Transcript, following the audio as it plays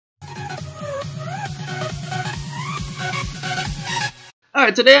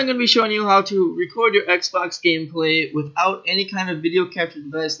Alright, today I'm going to be showing you how to record your Xbox gameplay without any kind of video capture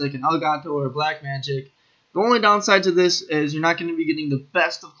device like an Elgato or a Blackmagic. The only downside to this is you're not going to be getting the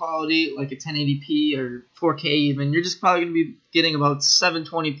best of quality like a 1080p or 4K even. You're just probably going to be getting about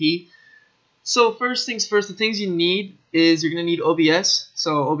 720p. So first things first, the things you need is you're going to need OBS.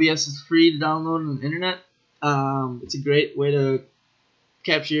 So OBS is free to download on the internet. It's a great way to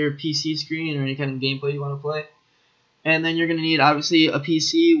capture your PC screen or any kind of gameplay you want to play. And then you're going to need, obviously, a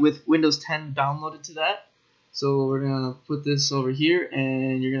PC with Windows 10 downloaded to that. So we're going to put this over here,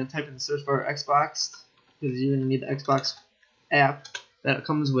 and you're going to type in the search bar Xbox, because you're going to need the Xbox app that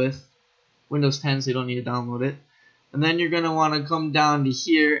comes with Windows 10, so you don't need to download it. And then you're going to want to come down to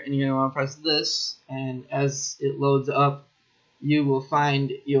here, and you're going to want to press this, and as it loads up, you will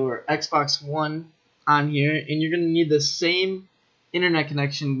find your Xbox One on here, and you're going to need the same internet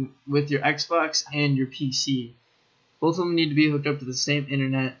connection with your Xbox and your PC. Both of them need to be hooked up to the same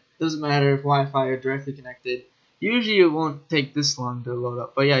internet. Doesn't matter if Wi-Fi are directly connected. Usually it won't take this long to load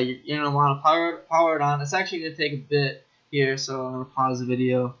up. But yeah, you're going to want to power it on. It's actually going to take a bit here, so I'm going to pause the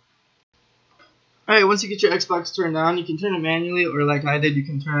video. Alright, once you get your Xbox turned on, you can turn it manually, or like I did, you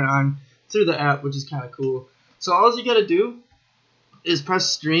can turn it on through the app, which is kind of cool. So all you got to do is press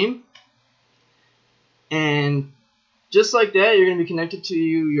stream. And just like that, you're going to be connected to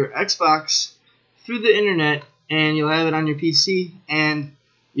your Xbox through the internet. And you'll have it on your PC, and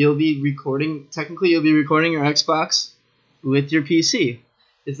you'll be recording. Technically, you'll be recording your Xbox with your PC.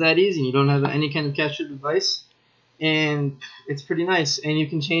 It's that easy. You don't have any kind of capture device, and it's pretty nice. And you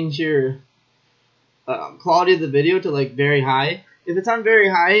can change your quality of the video to like very high. If it's on very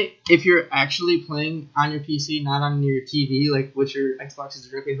high, if you're actually playing on your PC, not on your TV, like what your Xbox is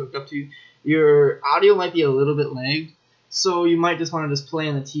directly hooked up to, your audio might be a little bit lagged. So you might just want to just play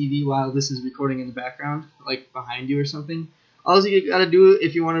on the TV while this is recording in the background, like behind you or something. All you got to do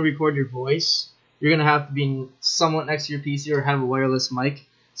if you want to record your voice, you're going to have to be somewhat next to your PC or have a wireless mic,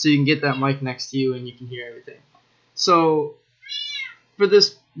 so you can get that mic next to you and you can hear everything. So for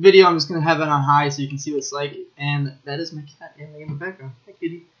this video, I'm just going to have it on high so you can see what it's like. And that is my cat in the background. Hi,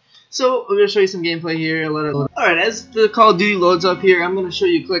 kitty. So I'm going to show you some gameplay here. Let it load. Alright, as the Call of Duty loads up here, I'm going to show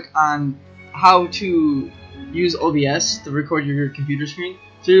you click on how to use OBS to record your computer screen.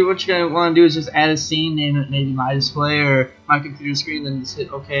 So what you're going to want to do is just add a scene, name it maybe My Display or My Computer Screen, then just hit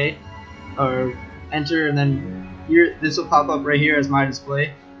OK or Enter, and then this will pop up right here as My Display.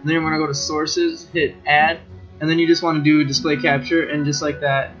 And then you want to go to Sources, hit Add, and then you just want to do Display Capture, and just like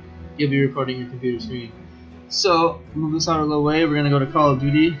that, you'll be recording your computer screen. So move this out of the way. We're going to go to Call of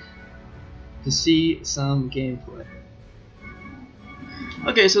Duty to see some gameplay.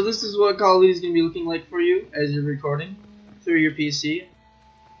 Okay, so this is what Call of Duty is going to be looking like for you as you're recording through your PC.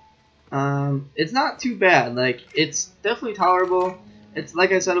 It's not too bad. Like, it's definitely tolerable. It's,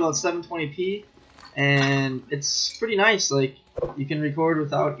 like I said, about 720p, and it's pretty nice. Like, you can record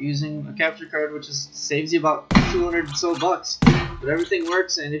without using a capture card, which saves you about 200 or so bucks. But everything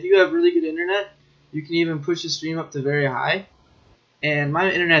works, and if you have really good internet, you can even push the stream up to very high. And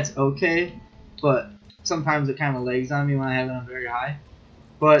my internet's okay, but sometimes it kind of lags on me when I have it on very high.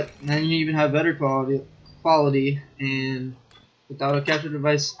 But then you even have better quality, and without a capture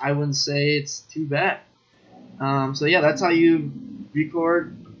device, I wouldn't say it's too bad. So yeah, that's how you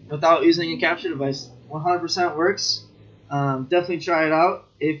record without using a capture device. 100% works. Definitely try it out.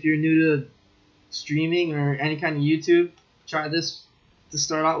 If you're new to streaming or any kind of YouTube, try this to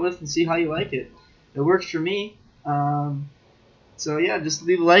start out with and see how you like it. It works for me. So yeah, just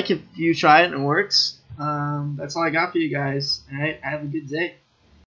leave a like if you try it and it works. That's all I got for you guys. Alright, have a good day.